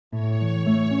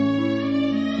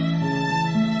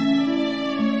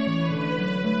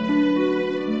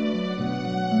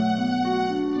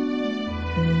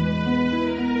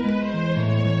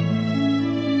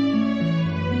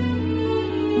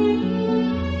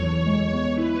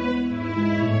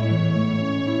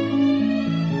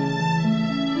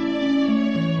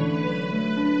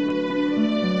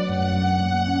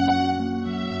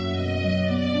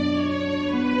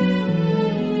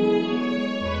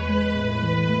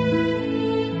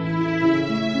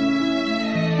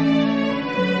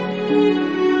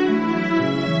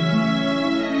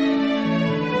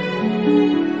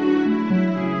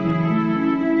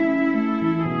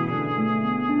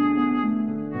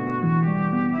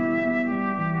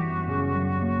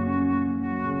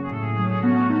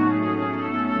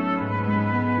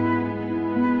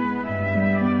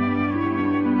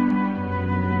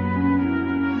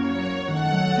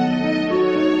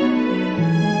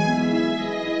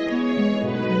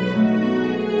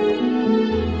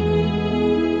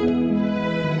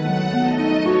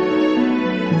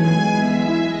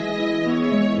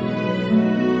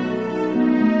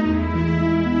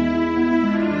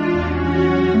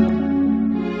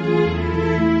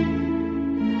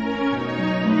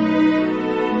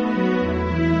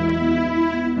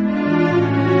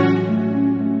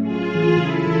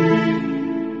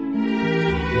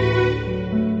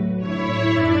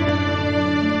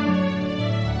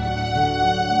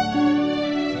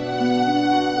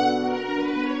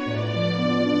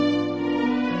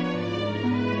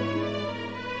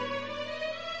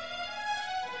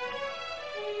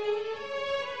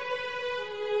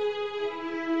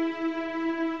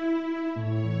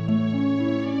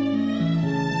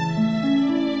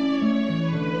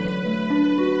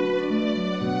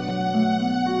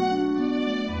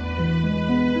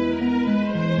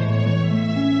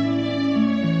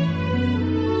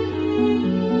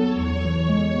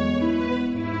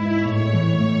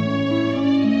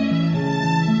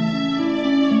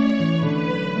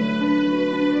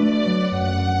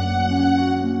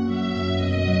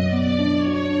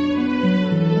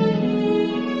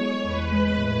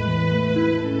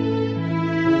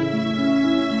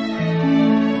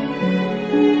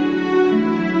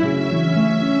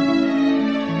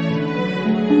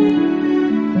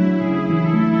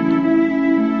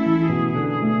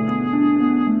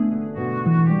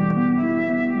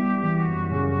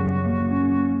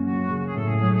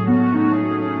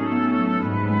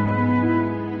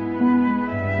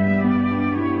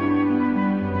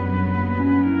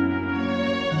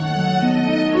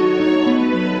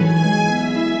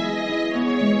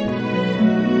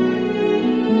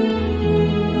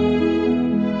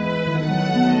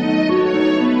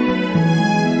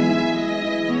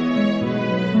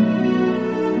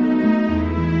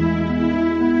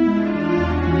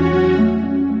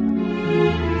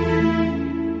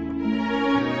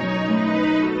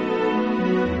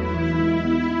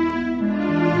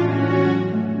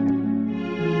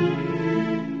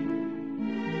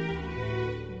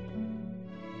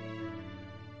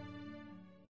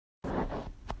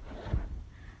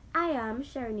am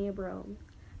Sharnay Brown,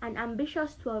 an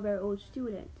ambitious 12-year-old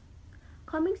student.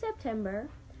 Coming September,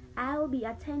 I will be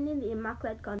attending the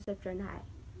Immaculate Conception High.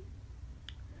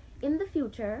 In the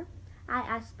future,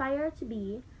 I aspire to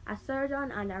be a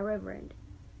surgeon and a reverend.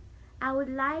 I would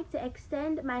like to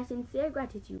extend my sincere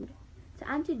gratitude to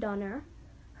Auntie Donna,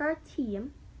 her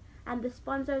team, and the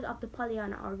sponsors of the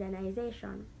Pollyanna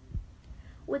organization.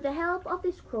 With the help of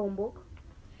this Chromebook,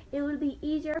 it will be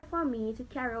easier for me to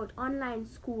carry out online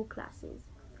school classes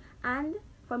and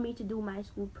for me to do my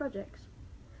school projects.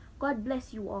 God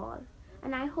bless you all,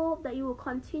 and I hope that you will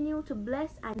continue to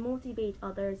bless and motivate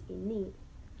others in need.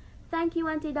 Thank you,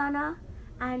 Auntie Donna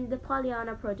and the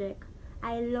Pollyanna Project.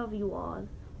 I love you all.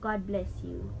 God bless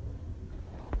you.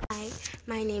 Hi,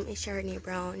 my name is Sharnay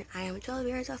Brown. I am 12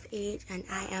 years of age and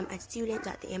I am a student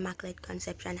at the Immaculate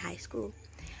Conception High School.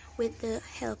 With the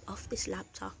help of this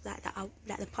laptop that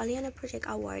the Pollyanna Project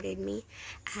awarded me,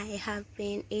 I have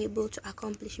been able to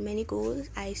accomplish many goals.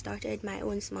 I started my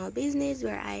own small business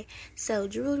where I sell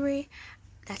jewelry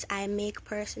that I make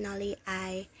personally.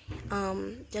 I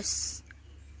just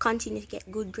continue to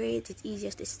get good grades. It's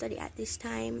easiest to study at this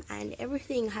time, and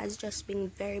everything has just been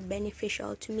very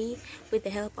beneficial to me with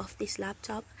the help of this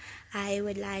laptop. I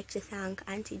would like to thank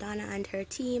Auntie Donna and her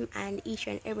team and each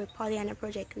and every Pollyanna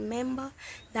Project member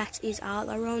that is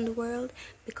all around the world,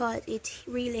 because it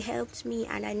really helped me,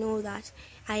 and I know that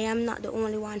I am not the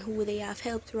only one who they have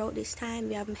helped throughout this time.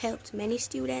 We have helped many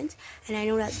students, and I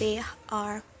know that they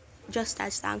are just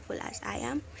as thankful as I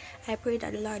am. I pray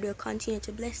that the Lord will continue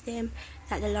to bless them,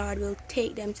 that the Lord will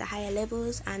take them to higher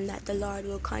levels, and that the Lord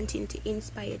will continue to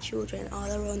inspire children all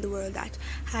around the world that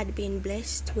had been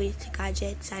blessed with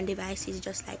gadgets and devices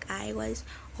just like I was,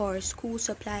 or school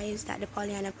supplies that the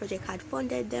Pollyanna Project had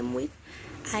funded them with.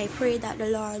 I pray that the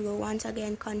Lord will once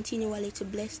again continually to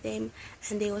bless them,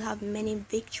 and they will have many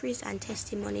victories and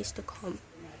testimonies to come.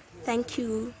 Thank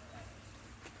you.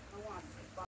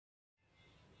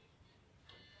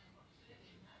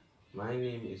 My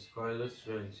name is Carlos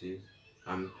Francis.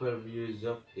 I'm 12 years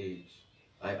of age.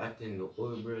 I attend the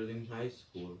Old Berlin High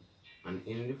School, and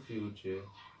in the future,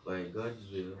 by God's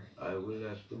will, I would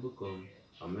like to become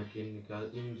a mechanical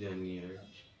engineer.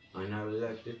 And I would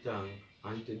like to thank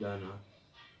Auntie Donna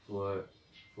for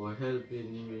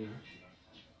helping me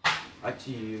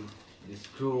achieve this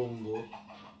Chromebook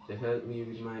to help me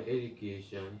with my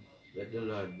education. Let the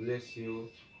Lord bless you,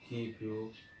 keep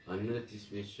you, and let His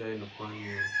face shine upon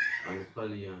you on the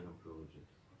Pollyanna Project.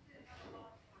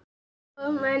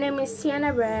 My name is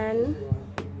Sienna Brand.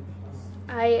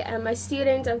 I am a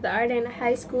student of the Arden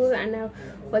High School, and I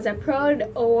was a proud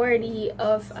awardee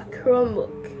of a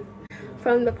Chromebook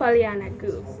from the Pollyanna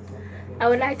group. I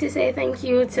would like to say thank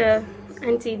you to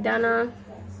Auntie Donna,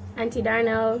 Auntie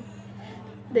Darnell,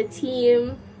 the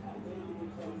team.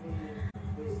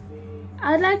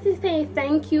 I would like to say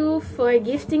thank you for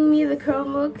gifting me the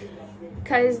Chromebook,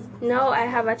 because now I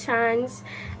have a chance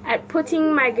at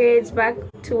putting my grades back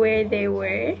to where they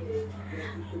were,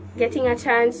 getting a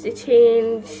chance to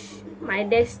change my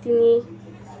destiny,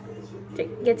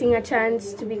 getting a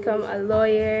chance to become a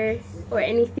lawyer or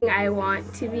anything I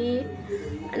want to be.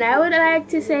 And I would like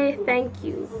to say thank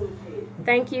you.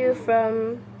 Thank you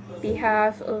from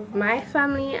behalf of my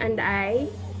family and I.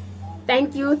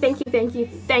 Thank you, thank you, thank you,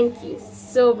 thank you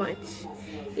so much.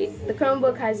 The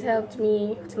Chromebook has helped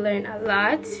me to learn a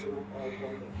lot,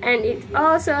 and it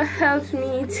also helped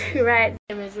me to write.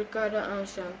 My name is Ricardo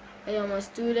Armstrong. I am a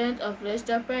student of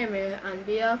Leicester Primary. On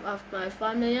behalf of my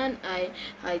family and I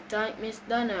thank Miss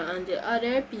Donna and the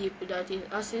other people that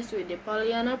assist with the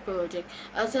Pollyanna Project.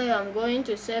 As I am going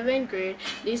to 7th grade,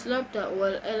 this laptop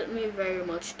will help me very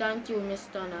much. Thank you, Miss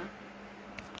Donna.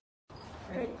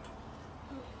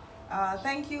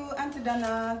 Thank you, Auntie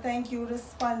Donna. Thank you, the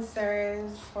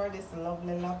sponsors, for this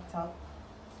lovely laptop.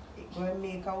 It will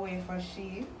make a way for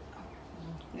she.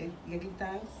 Little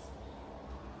thanks.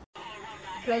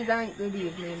 Pleasant good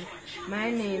evening.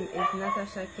 My name is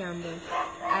Natasha Campbell.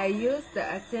 I used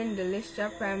to attend the Leicester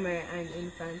Primary and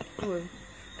Infant School.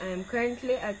 I am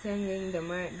currently attending the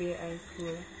Mark Bay High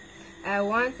School. I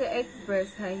want to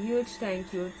express a huge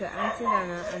thank you to Auntie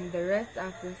Donna and the rest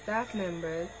of the staff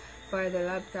members for the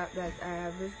laptop that I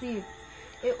have received.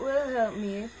 It will help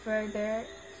me further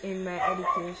in my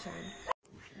education.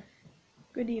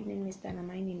 Good evening, Miss Dana.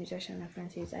 My name is Joshua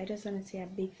Francis. I just want to say a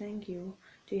big thank you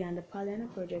to you and the Pollyanna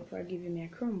Project for giving me a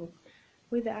Chromebook.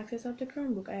 With the access of the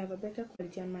Chromebook, I have a better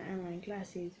quality on my online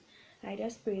classes. I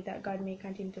just pray that God may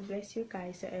continue to bless you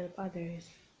guys to help others.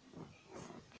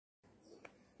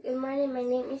 Good morning, my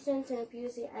name is Anthony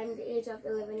Pusey. I'm the age of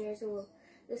 11 years old.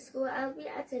 The school I'll be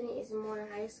attending is Moore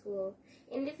High School.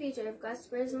 In the future, if God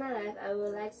spares my life, I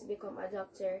would like to become a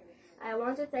doctor. I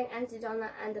want to thank Auntie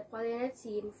Donna and the Pollyanna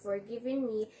team for giving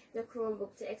me the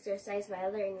Chromebook to exercise my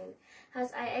learning.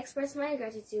 As I express my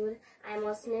gratitude, I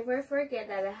must never forget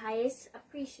that the highest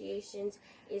appreciation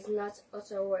is not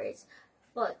utter words,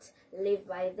 but live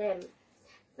by them.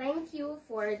 Thank you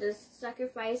for the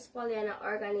Sacrifice Pollyanna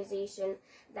organization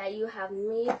that you have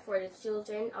made for the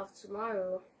children of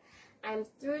tomorrow. I'm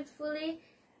truly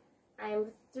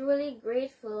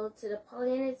grateful to the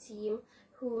Pollyanna team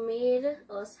who made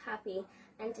us happy.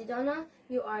 Auntie Donna,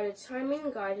 you are the charming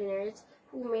gardeners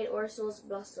who made our souls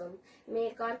blossom.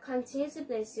 May God continue to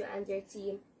bless you and your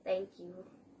team. Thank you.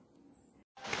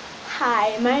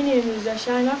 Hi, my name is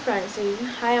Ashana Francis.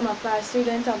 I am a past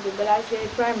student of the Gala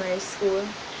Primary School.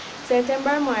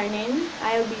 September morning,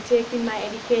 I will be taking my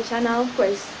educational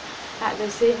quest at the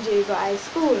St. Jago High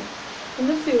School. In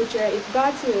the future, if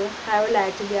God's will, I would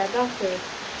like to be a doctor.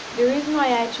 The reason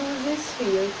why I choose this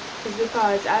field is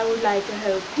because I would like to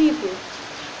help people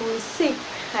who are sick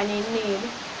and in need.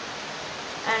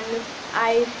 And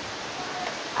I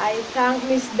thank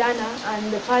Miss Dana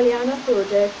and the Pollyanna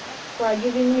Project for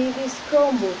giving me this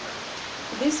Chromebook.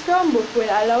 This Chromebook will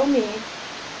allow me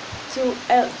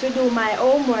to do my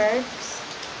homeworks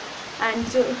and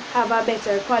to have a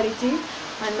better quality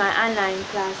on my online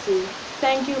classes.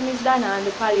 Thank you, Miss Dana and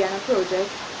the Pollyanna Project.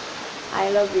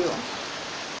 I love you.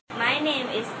 My name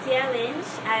is Tia Lynch.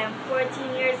 I am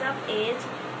 14 years of age.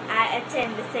 I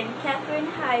attend the St. Catherine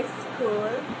High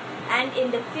School, and in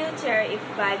the future, if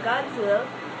by God's will,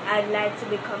 I'd like to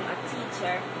become a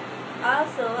teacher.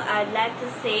 Also, I'd like to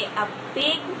say a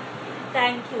big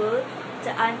thank you to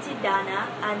Auntie Dana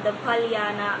and the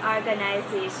Pollyanna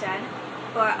organization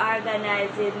for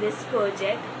organizing this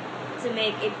project to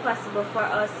make it possible for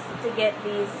us to get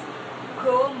these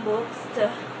Chromebooks to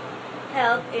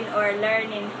help in our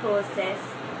learning process.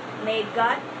 May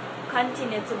God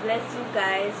continue to bless you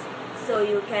guys so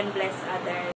you can bless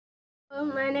others.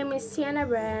 My name is Tiana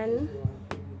Brand.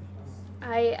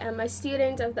 I am a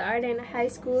student of the Arden High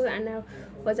School and I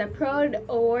was a proud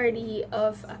awardee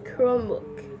of a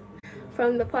Chromebook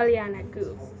from the Pollyanna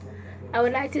group. I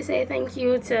would like to say thank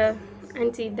you to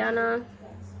Auntie Donna,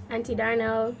 Auntie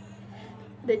Darnell,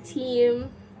 the team.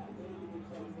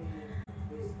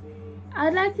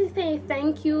 I'd like to say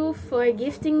thank you for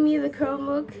gifting me the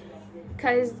Chromebook,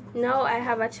 because now I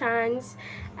have a chance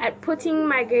at putting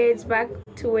my grades back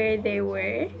to where they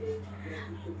were,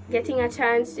 getting a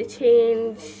chance to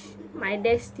change my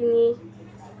destiny,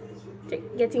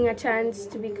 getting a chance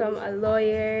to become a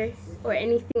lawyer or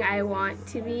anything I want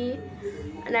to be.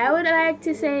 And I would like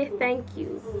to say thank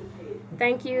you.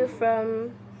 Thank you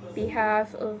from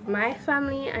behalf of my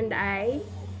family and I.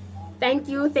 Thank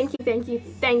you, thank you, thank you,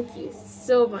 thank you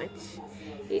so much.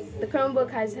 The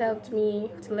Chromebook has helped me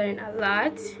to learn a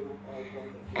lot,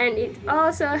 and it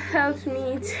also helped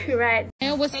me to write.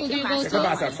 Yeah, what school do you go to?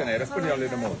 Just put it on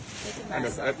the moon.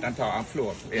 And talk and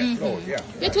float. Yeah, float, yeah.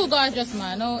 You're too gorgeous,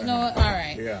 man. No,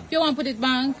 alright. Yeah. If you want to put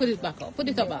it back up. Put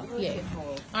it up back. Yeah.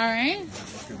 Alright.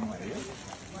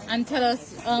 And tell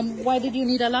us, why did you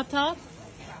need a laptop?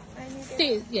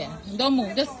 Stay, yeah. Don't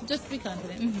move. Just be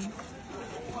confident.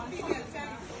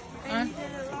 I needed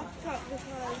a laptop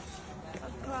because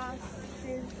of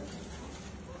classes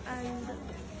and...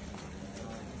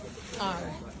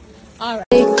 Alright.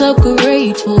 Wake up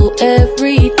grateful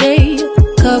every day,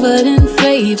 covered in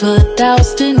favor,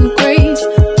 doused in grace.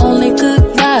 Only good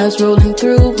vibes rolling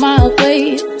through my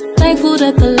way. Thankful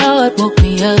that the Lord woke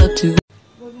me up to.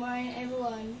 Good morning,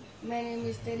 everyone. My name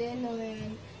is Tede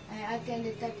Noyan. I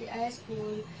attended Taki High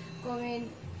School.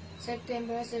 Coming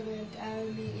September 7th, I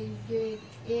will be in grade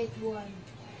 8-1.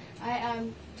 I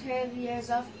am 12 years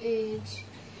of age.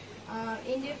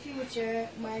 In the future,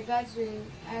 by God's will,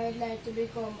 I would like to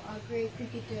become a great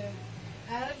cricketer.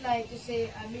 I would like to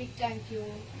say a big thank you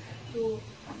to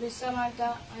Miss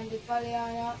Samantha and the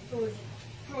Pollyanna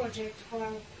project for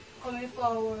coming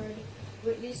forward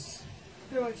with this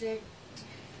project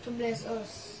to bless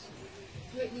us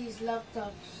with these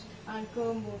laptops and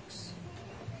Chromebooks.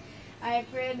 I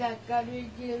pray that God will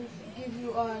give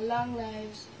you all long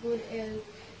lives, good health,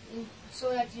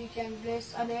 so that you can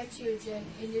bless other children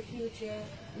in the future.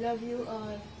 Love you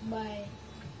all. Bye.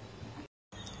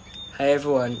 Hi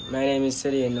everyone, my name is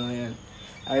Sadiq Noyan.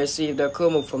 I received a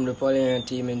Chromebook from the Pollyanna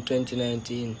team in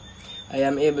 2019. I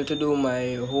am able to do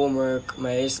my homework,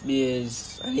 my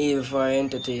SBAs, and even for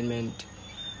entertainment.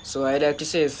 So I'd like to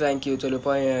say thank you to the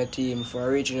Pollyanna team for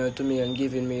reaching out to me and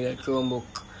giving me that Chromebook.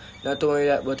 Not only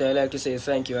that, but I'd like to say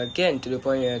thank you again to the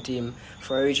Pollyanna team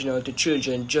for reaching out to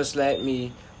children just like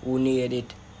me who need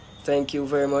it. Thank you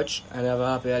very much and have a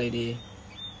happy holiday.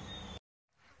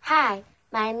 Hi,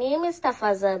 my name is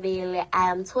Tafaza Bailey. I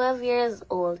am 12 years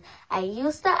old. I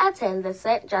used to attend the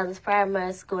St. John's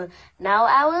Primary School. Now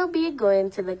I will be going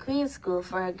to the Queen's School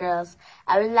for Girls.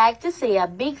 I would like to say a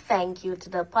big thank you to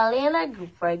the Pollyanna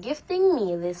group for gifting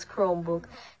me this Chromebook.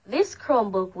 This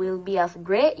Chromebook will be of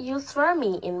great use for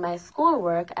me in my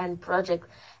schoolwork and project,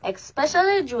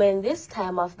 especially during this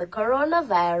time of the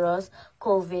coronavirus,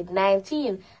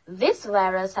 COVID-19. This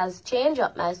virus has changed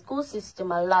up my school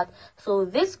system a lot, so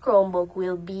this Chromebook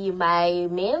will be my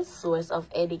main source of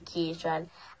education.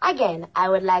 Again, I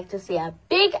would like to say a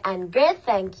big and great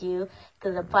thank you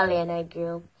to the Pollyanna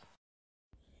group.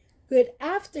 Good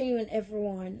afternoon,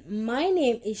 everyone. My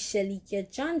name is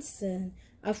Shalika Johnson,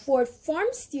 a fourth form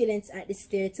student at the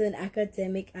Stairton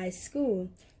Academic High School,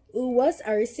 who was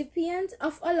a recipient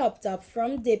of a laptop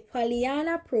from the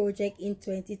Pollyanna project in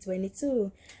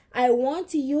 2022. I want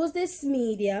to use this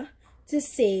media to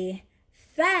say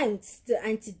thanks to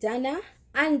Auntie Dana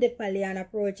and the Pollyanna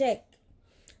project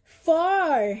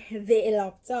for the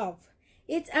laptop.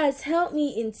 It has helped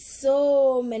me in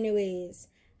so many ways.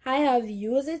 I have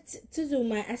used it to do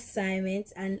my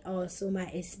assignments and also my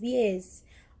SBAs.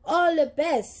 All the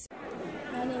best.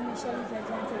 My name is Shalika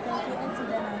Johnson. Thank you, Auntie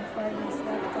Dana, for this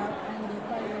laptop and the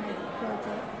Pollyanna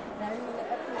project. I really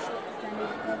appreciate it and it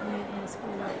helped me with my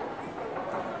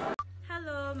schoolwork.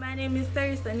 Hello, my name is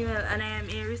Teresa Newell and I am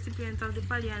a recipient of the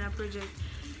Pollyanna project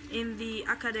in the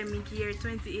academic year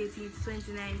 2018 to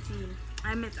 2019.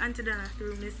 I met Auntie Dana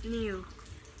through Miss Neil.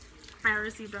 I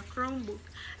received a Chromebook,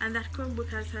 and that Chromebook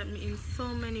has helped me in so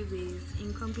many ways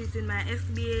in completing my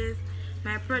SBAs,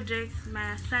 my projects,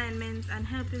 my assignments, and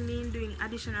helping me in doing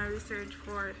additional research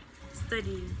for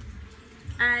studying.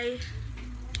 I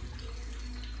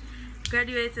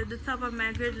graduated the top of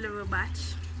my grade level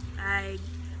batch. I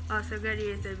also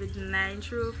graduated with 9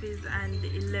 trophies and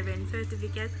 11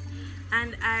 certificates,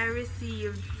 and I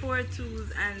received 4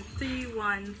 2s and 3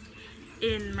 1s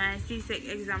in my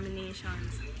CSEC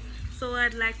examinations. So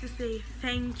I'd like to say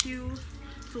thank you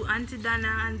to Auntie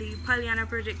Dana and the Pollyanna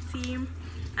project team,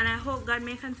 and I hope God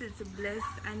may continue to bless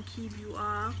and keep you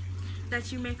all,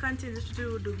 that you may continue to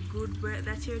do the good work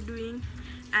that you're doing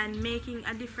and making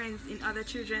a difference in other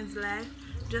children's lives,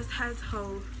 just as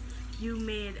how you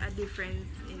made a difference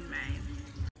in mine.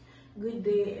 Good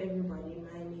day, everybody.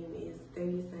 My name is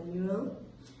Teresa Newell,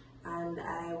 and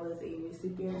I was a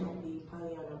recipient of the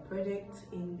Pollyanna project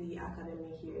in the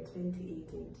academic year 2018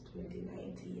 to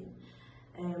 2019.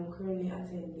 I am currently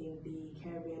attending the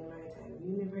Caribbean Maritime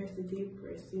University,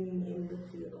 pursuing in the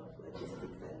field of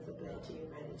logistics and supply chain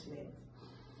management.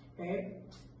 Right?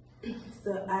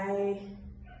 So I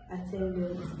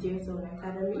attended the Stairton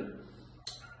Academy,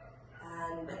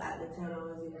 and at the time I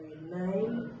was in grade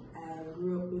 9. I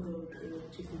grew up without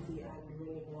electricity and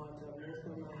running water most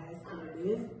of my high school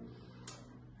days.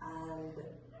 And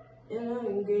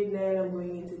in grade 9 I'm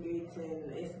going into grade 10,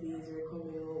 SBs were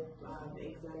coming up,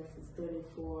 exams to study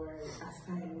for,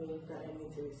 assignments that I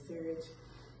need to research,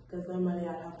 because normally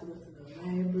I'd have to go to the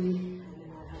library and then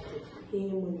I'd have to pay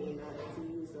money in order to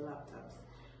use the laptops,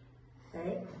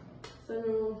 right? So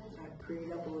now I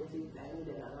prayed about it. I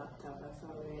needed a laptop. I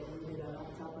saw I needed a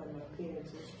laptop, and my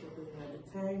parents were struggling at the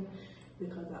time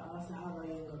because I also have a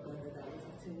younger brother that was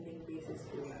attending basic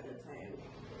school at the time.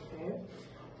 Okay?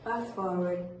 Fast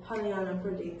forward, Pollyanna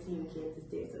project team came to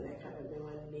Stairton Academy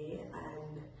one day,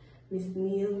 and Miss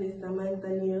Neil, Miss Samantha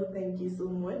Neil, thank you so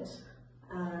much.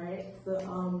 Alright, so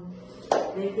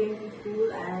they came to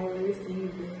school. I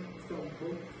received some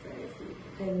books, I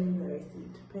received pens, I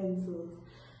received pencils,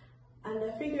 and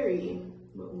a figurine,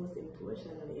 but most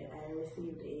importantly, I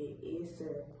received a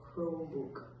Acer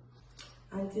Chromebook.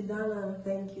 Auntie Dana,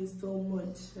 thank you so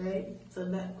much, right? So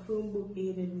that Chromebook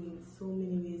aided me in so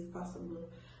many ways possible.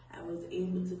 I was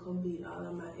able to complete all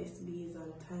of my SBs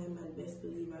on time, and best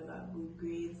believe I got good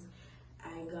grades.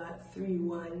 I got 3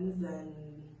 1s and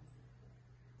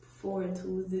 4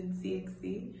 2s in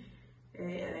CXC,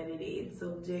 right? And I did 8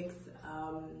 subjects.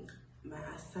 My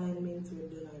assignments were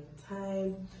done on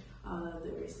time. All of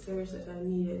the research that I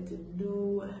needed to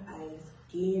do, I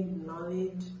gained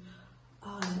knowledge,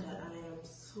 all of that, and I am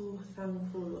so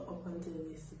thankful up until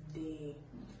this day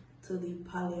to the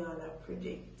Pollyanna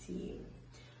project team.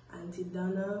 Auntie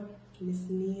Dana, Miss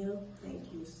Neil,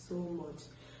 thank you so much.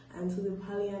 And to the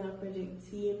Pollyanna project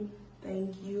team,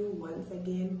 thank you once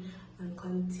again, and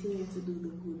continue to do the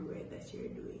good work that you're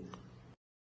doing.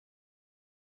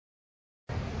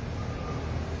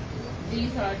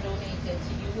 These are donated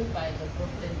to you by the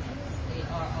Brooklyn Nets. They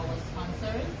are our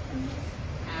sponsors,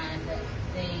 and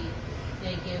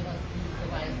they gave us these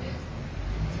devices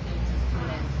to give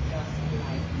students just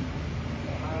like me.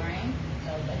 Alright?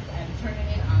 So I'm turning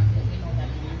it on so we know that.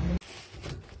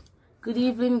 Good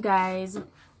evening, guys.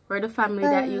 For the family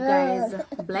that you guys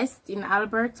blessed in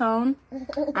Albertown,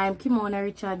 I'm Kimona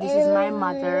Richard. This is my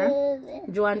mother,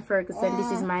 Joanne Ferguson.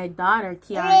 This is my daughter,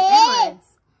 Kiara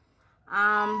Edwards.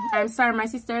 I'm sorry my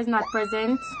sister is not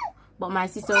present, but my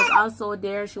sister was also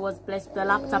there. She was blessed with a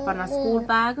laptop and a school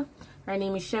bag. Her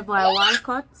name is Chevoy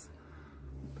Walcott.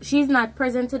 She's not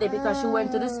present today because she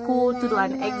went to the school to do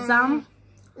an exam.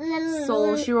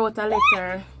 So she wrote a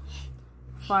letter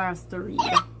for us to read.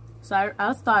 So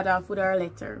I'll start off with her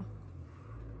letter.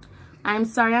 I'm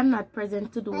sorry I'm not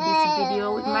present to do this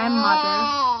video with my mother.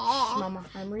 Shh, Mama,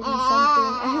 I'm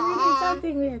reading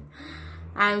something weird.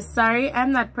 I'm sorry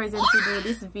I'm not present to do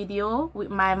this video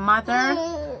with my mother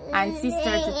and sister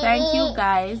to thank you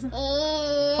guys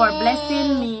for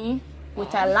blessing me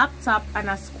with a laptop and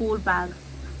a school bag.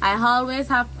 I always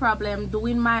have problem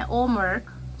doing my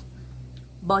homework,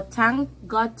 but thank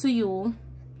God to you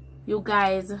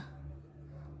guys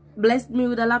blessed me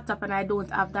with a laptop and I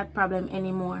don't have that problem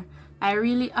anymore. I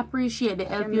really appreciate the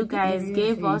help you guys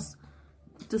gave us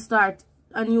to start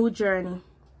a new journey.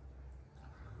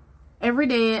 Every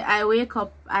day I wake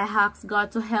up, I ask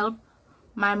God to help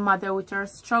my mother with her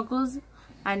struggles,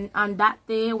 and on that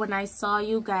day when I saw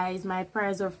you guys, my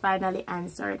prayers were finally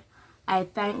answered. I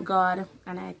thank God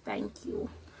and I thank you.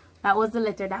 That was the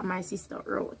letter that my sister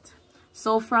wrote.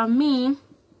 So from me,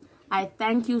 I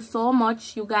thank you so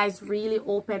much. You guys really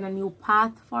opened a new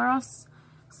path for us.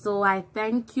 So I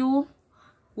thank you.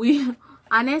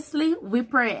 Honestly, we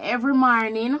pray every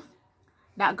morning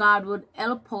that God would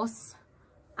help us,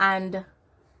 and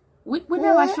we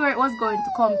never sure it was going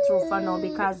to come through for now,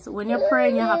 because when you're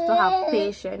praying you have to have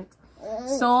patience.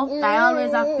 So I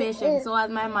always have patience. So as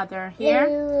my mother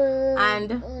here,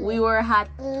 and we were at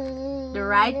the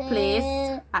right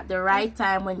place at the right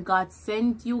time when God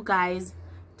sent you guys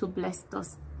to bless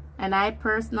us, and I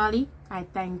personally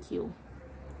thank you.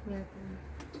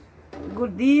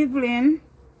 Good evening.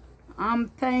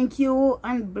 Thank you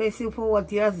and bless you for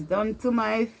what you has done to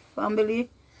my family.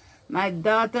 My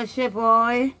daughter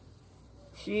Chevoy,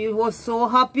 she was so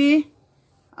happy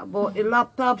about the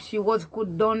laptop. She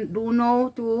could do now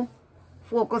to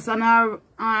focus on her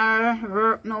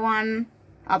work now and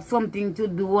have something to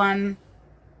do, and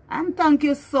thank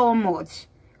you so much.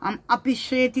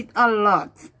 Appreciate it a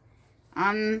lot,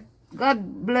 and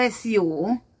God bless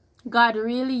you. God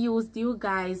really used you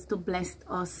guys to bless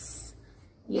us.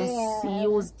 Yes, He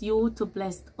used you to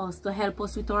bless us, to help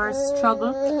us with our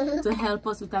struggle, to help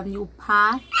us with a new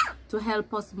path, to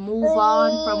help us move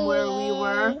on from where we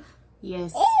were.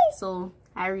 Yes, so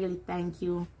I really thank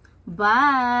you.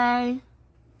 Bye.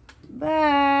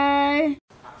 Bye.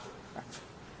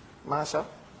 Marsha,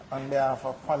 on behalf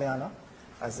of Pollyanna,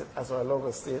 as our logo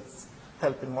states,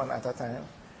 helping one at a time.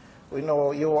 We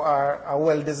know you are a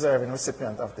well-deserving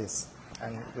recipient of this,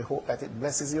 and we hope that it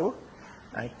blesses you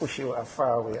and push you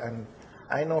far away. And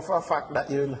I know for a fact that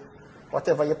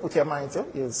whatever you put your mind to,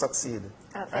 you'll succeed.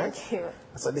 Oh, thank you.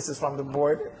 So this is from the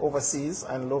board, overseas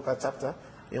and local chapter.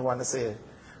 You want to say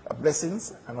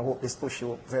blessings, and I hope this push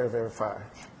you very, very far.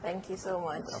 Thank you so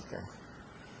much. Okay.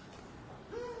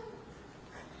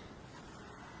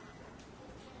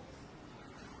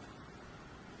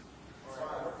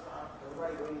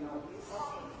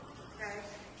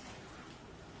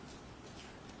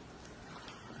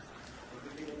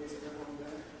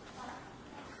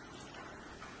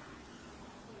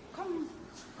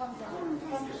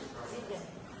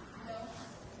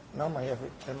 No, my every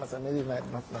must have made it like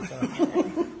not.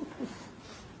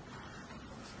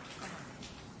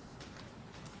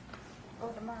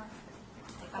 Oh, the mask.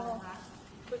 Oh,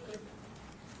 quickly.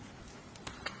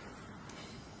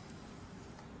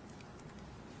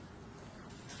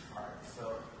 Alright, so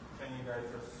can you guys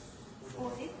just...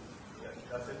 Pause it? Yeah,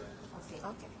 that's it.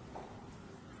 Okay.